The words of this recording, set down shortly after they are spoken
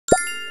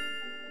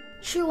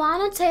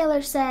Truana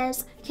Taylor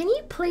says, can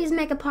you please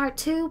make a part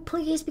 2,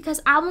 please?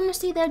 Because I want to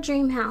see their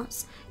dream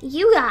house.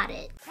 You got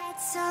it.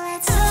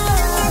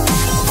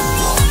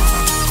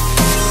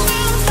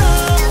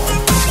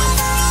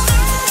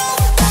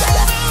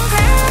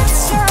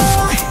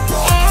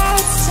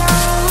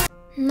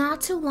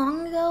 Not too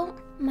long ago,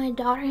 my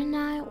daughter and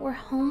I were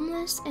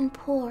homeless and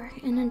poor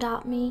in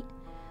Adopt Me,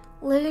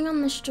 living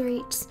on the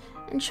streets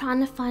and trying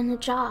to find a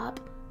job,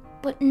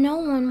 but no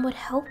one would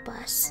help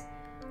us.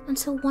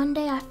 Until one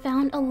day I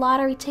found a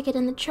lottery ticket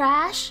in the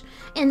trash,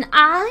 and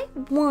I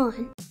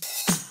won.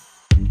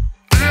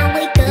 I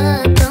wake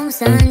up on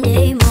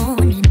Sunday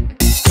morning,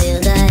 feel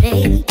that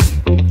ache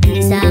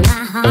inside my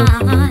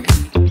heart.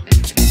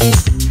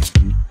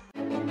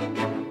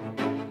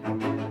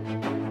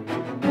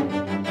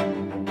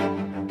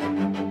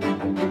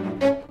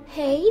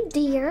 Hey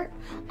dear,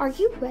 are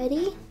you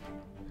ready?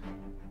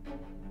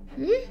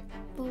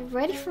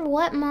 Ready for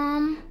what,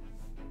 Mom?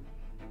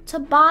 To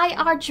buy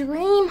our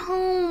dream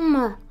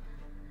home.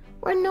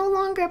 We're no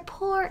longer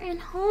poor and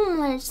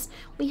homeless.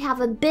 We have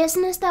a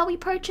business that we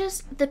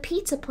purchased, the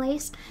pizza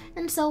place,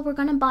 and so we're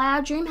gonna buy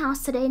our dream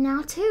house today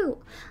now too.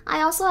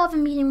 I also have a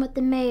meeting with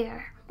the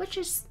mayor, which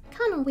is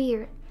kind of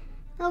weird.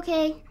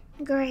 Okay,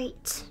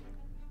 great.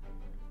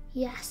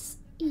 Yes,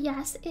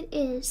 it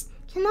is.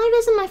 Can I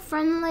visit my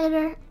friend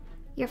later?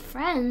 Your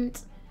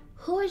friend?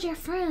 Who is your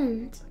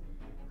friend?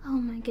 Oh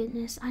my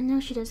goodness, I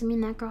know she doesn't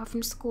mean that girl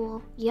from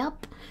school.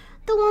 Yup.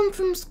 The one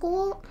from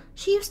school,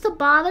 she used to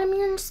bother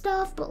me and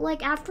stuff, but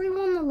like after we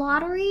won the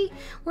lottery,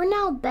 we're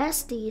now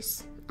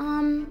besties.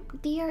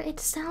 Dear, it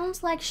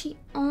sounds like she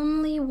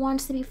only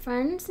wants to be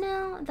friends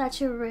now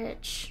that you're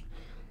rich.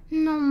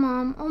 No,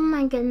 Mom, oh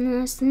my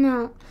goodness,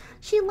 no.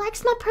 She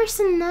likes my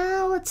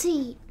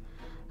personality.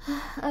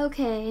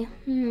 Okay,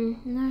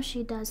 no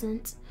she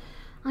doesn't.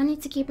 I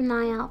need to keep an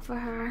eye out for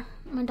her.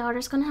 My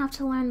daughter's gonna have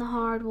to learn the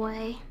hard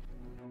way.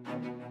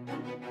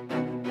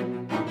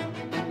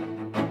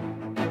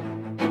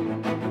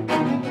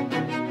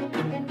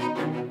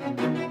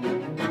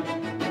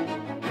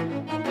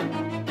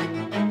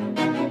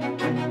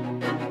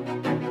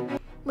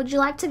 Would you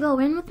like to go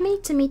in with me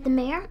to meet the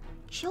mayor?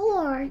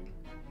 Sure.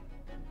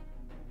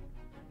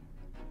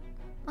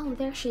 Oh,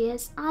 there she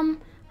is.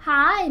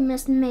 Hi,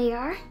 Miss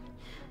Mayor.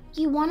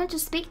 You wanted to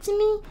speak to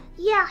me?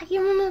 Yeah, you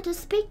wanted to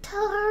speak to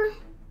her?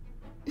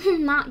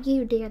 Not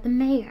you, dear, the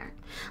mayor.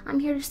 I'm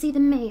here to see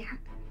the mayor.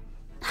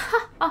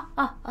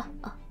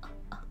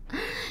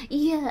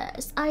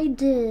 Yes, I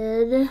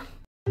did.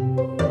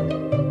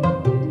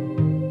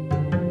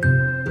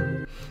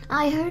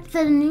 I heard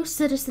that a new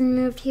citizen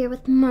moved here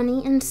with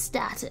money and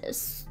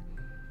status.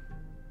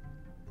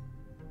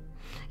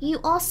 You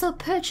also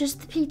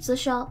purchased the pizza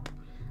shop.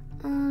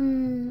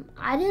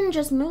 I didn't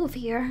just move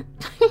here.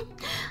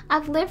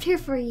 I've lived here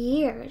for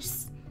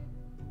years.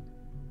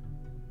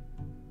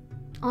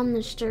 On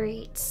the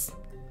streets.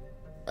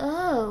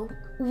 Oh,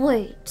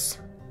 wait.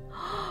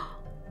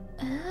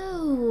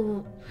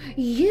 Oh,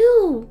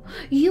 you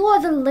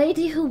are the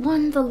lady who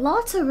won the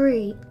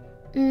lottery.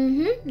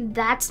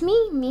 That's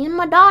me and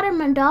my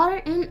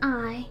daughter and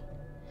I.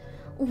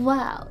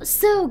 Wow,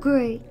 so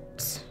great.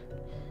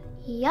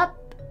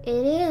 Yup,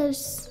 it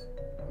is.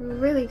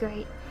 Really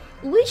great.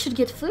 We should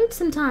get food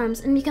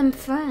sometimes and become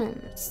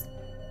friends.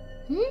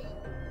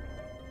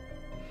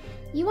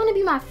 You want to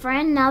be my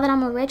friend now that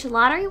I'm a rich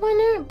lottery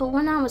winner, but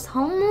when I was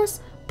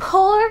homeless,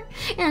 poor,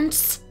 and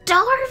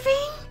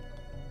starving?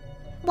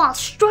 While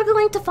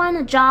struggling to find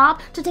a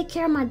job to take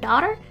care of my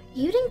daughter,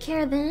 you didn't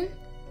care then.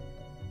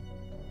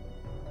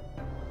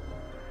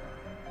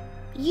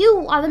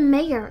 You are the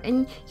mayor,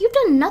 and you've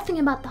done nothing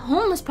about the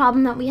homeless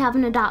problem that we have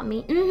in Adopt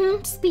Me.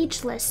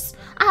 Speechless.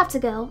 I have to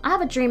go. I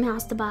have a dream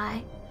house to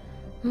buy.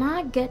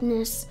 My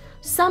goodness,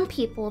 some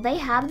people, they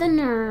have the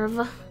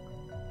nerve.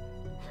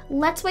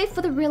 Let's wait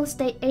for the real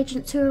estate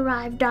agent to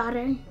arrive,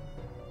 daughter.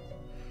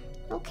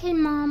 Okay,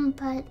 Mom,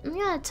 but I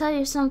gotta tell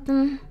you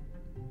something.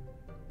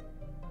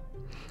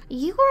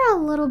 You were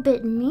a little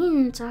bit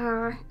mean to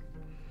her.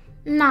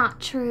 Not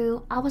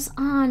true. I was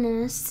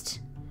honest.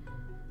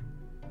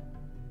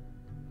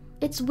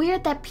 It's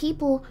weird that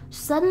people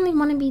suddenly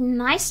want to be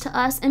nice to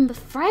us and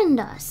befriend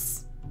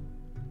us.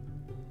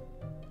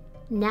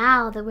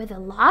 Now that we're the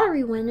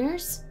lottery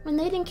winners, when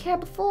they didn't care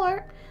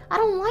before, I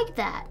don't like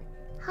that.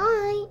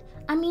 Hi.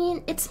 I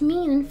mean, it's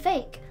mean and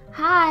fake.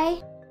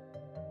 Hi.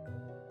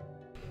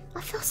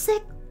 I feel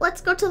sick.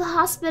 Let's go to the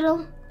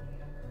hospital.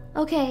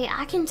 Okay,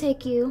 I can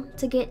take you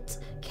to get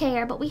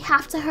care, but we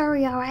have to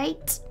hurry,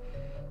 alright?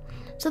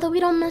 So that we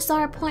don't miss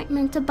our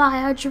appointment to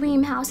buy our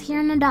dream house here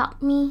in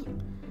Adopt Me.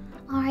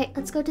 Alright,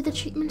 let's go to the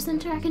treatment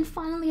center. I can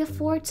finally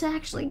afford to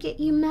actually get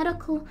you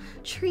medical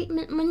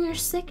treatment when you're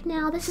sick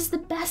now. This is the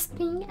best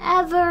thing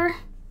ever.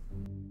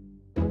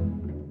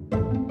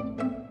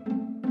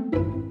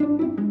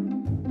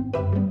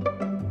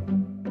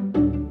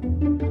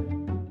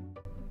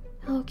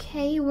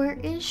 Okay, where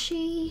is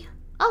she?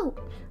 Oh,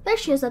 there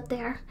she is up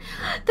there.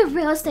 The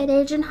real estate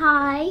agent,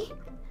 hi.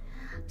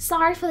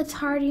 Sorry for the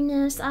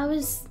tardiness. I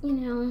was,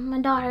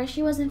 my daughter,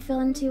 she wasn't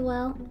feeling too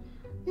well.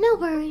 No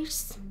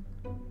worries.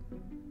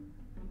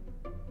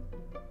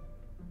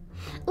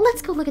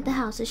 Let's go look at the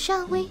houses,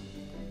 shall we?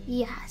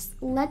 Yes,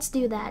 let's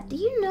do that. Do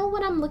you know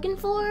what I'm looking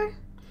for?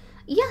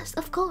 Yes,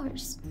 of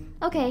course.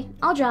 Okay,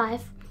 I'll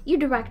drive. You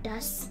direct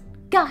us.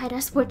 Guide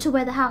us to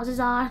where the houses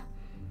are.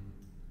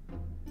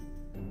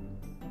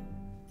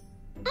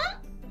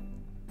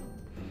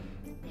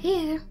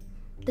 Here.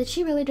 Did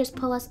she really just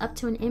pull us up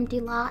to an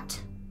empty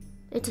lot?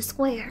 It's a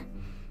square.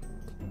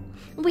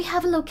 We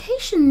have a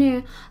location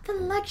near the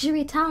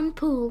luxury town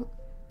pool.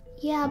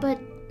 Yeah, but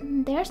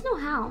there's no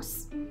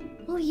house.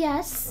 Well,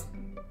 yes.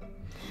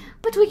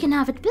 But we can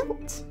have it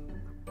built.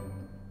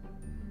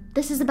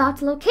 This is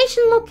about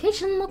location.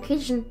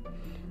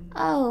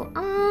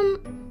 Oh,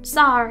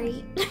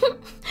 sorry.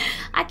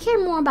 I care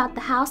more about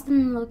the house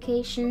than the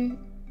location.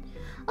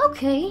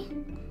 Okay.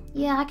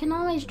 Yeah, I can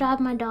always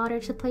drive my daughter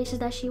to places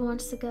that she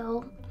wants to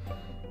go.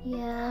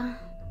 Yeah.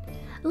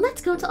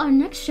 Let's go to our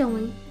next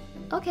showing.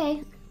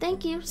 Okay,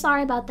 thank you.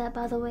 Sorry about that,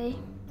 by the way.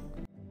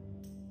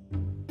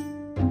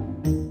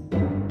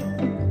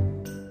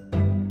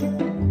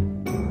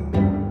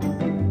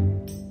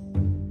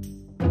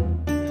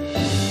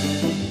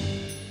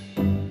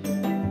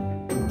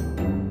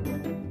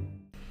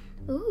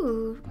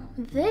 Ooh,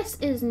 this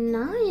is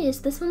nice.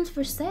 This one's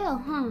for sale,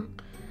 huh?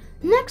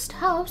 Next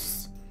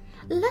house.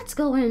 Let's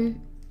go in.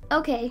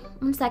 Okay,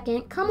 1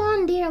 second. Come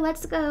on, dear,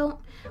 let's go.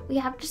 We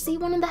have to see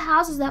one of the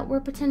houses that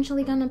we're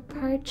potentially gonna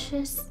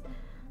purchase.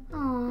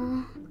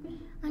 Aw,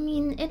 I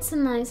mean, it's a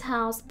nice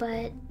house,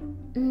 but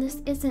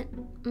this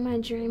isn't my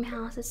dream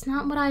house. It's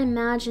not what I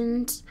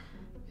imagined.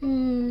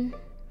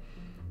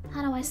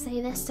 How do I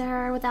say this to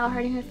her without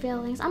hurting her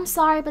feelings? I'm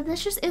sorry, but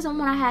this just isn't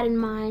what I had in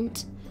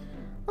mind.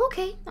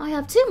 Okay, I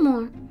have 2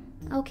 more.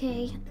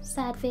 Okay,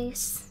 sad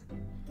face.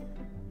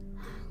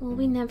 Will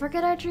we never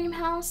get our dream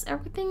house?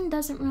 Everything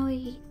doesn't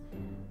really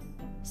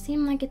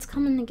seem like it's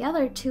coming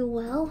together too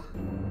well.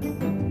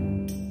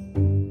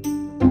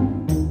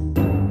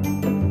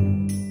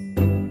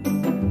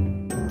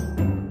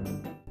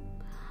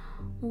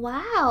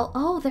 Wow,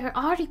 oh, there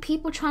are already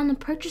people trying to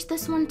purchase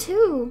this one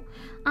too.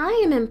 I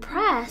am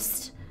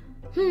impressed.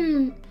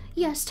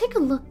 Yes, take a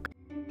look.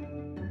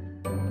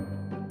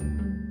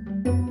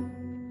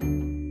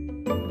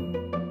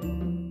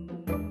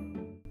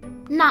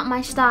 Not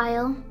my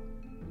style.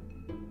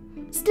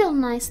 Still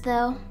nice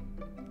though.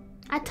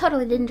 I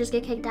totally didn't just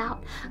get kicked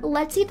out.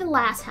 Let's see the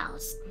last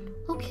house.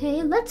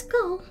 Okay, let's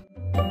go.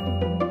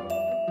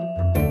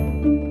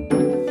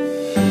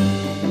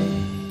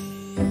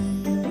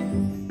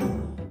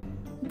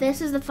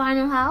 This is the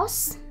final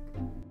house.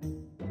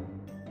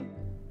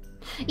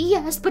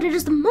 Yes, but it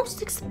is the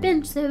most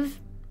expensive.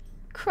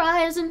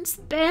 Cries in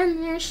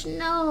Spanish,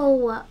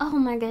 no. Oh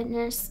my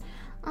goodness.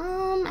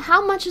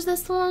 How much is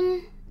this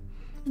one?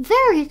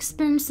 Very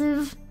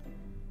expensive.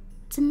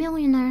 It's a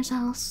millionaire's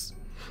house.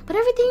 But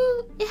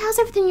it has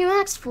everything you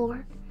asked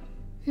for.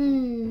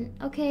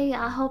 Okay,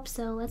 I hope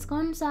so. Let's go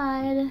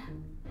inside.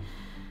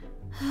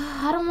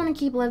 I don't want to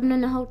keep living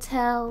in a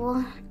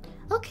hotel.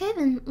 Okay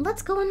then,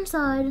 let's go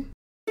inside.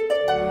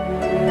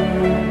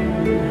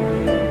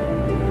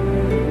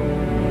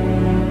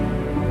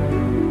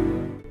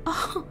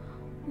 Oh,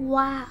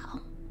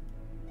 wow.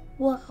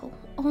 Whoa.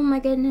 Oh my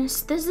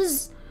goodness. This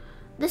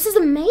is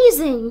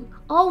amazing.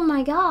 Oh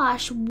my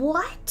gosh.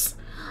 What?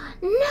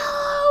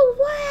 No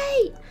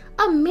way!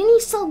 A mini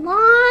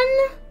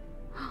salon?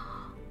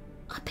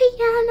 A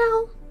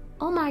piano?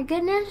 Oh my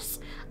goodness.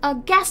 A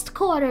guest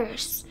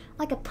quarters.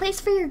 Like a place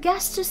for your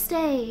guests to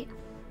stay.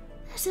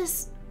 This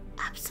is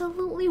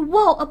absolutely...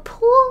 Whoa, a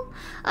pool?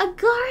 A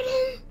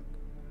garden?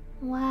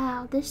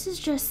 Wow, this is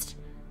just...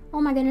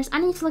 Oh my goodness, I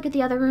need to look at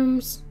the other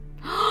rooms.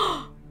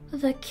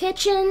 The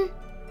kitchen.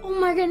 Oh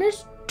my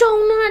goodness,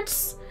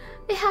 donuts.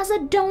 It has a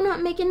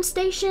donut making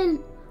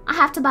station. I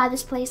have to buy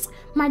this place.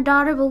 My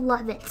daughter will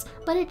love it.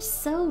 But it's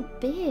so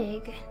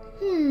big.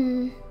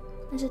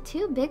 Is it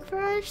too big for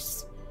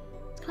us?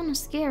 It's kind of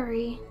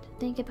scary to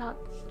think about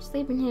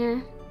sleeping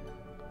here.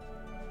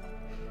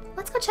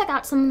 Let's go check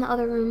out some of the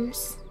other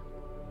rooms.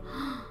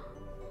 Wow.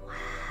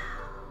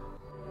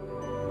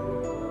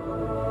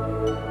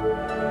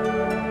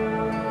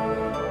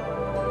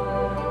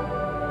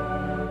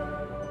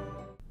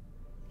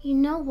 You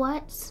know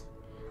what?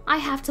 I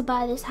have to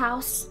buy this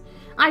house.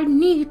 I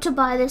need to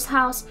buy this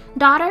house.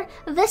 Daughter,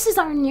 this is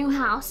our new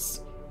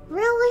house.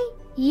 Really?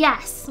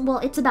 Yes. Well,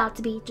 it's about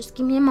to be. Just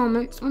give me a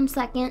moment. 1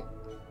 second.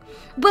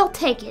 We'll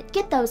take it.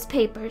 Get those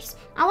papers.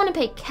 I want to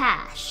pay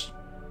cash.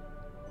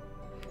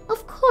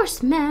 Of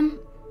course, ma'am.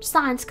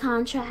 Signs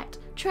contract.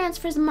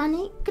 Transfers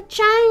money.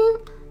 Ka-ching.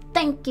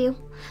 Thank you.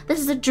 This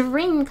is a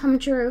dream come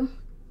true.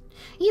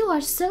 You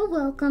are so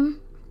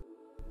welcome.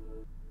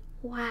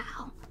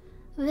 Wow.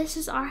 This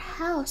is our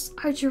house.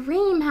 Our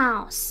dream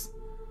house.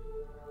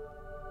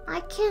 I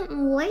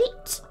can't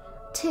wait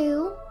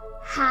to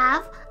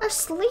have a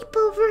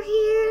sleepover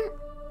here.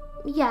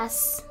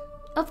 Yes,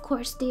 of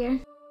course, dear.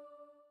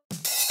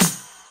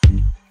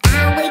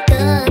 I wake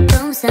up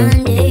on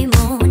Sunday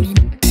morning,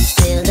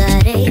 feel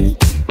that ache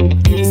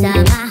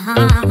inside my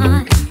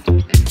heart.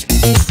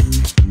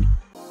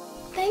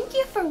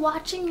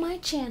 watching my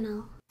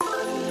channel.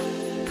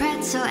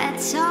 Pretzel,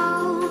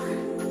 Etzel.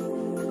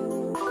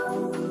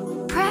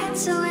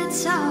 Pretzel,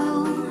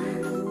 Etzel.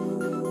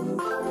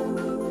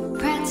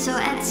 Pretzel,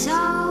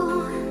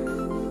 Etzel.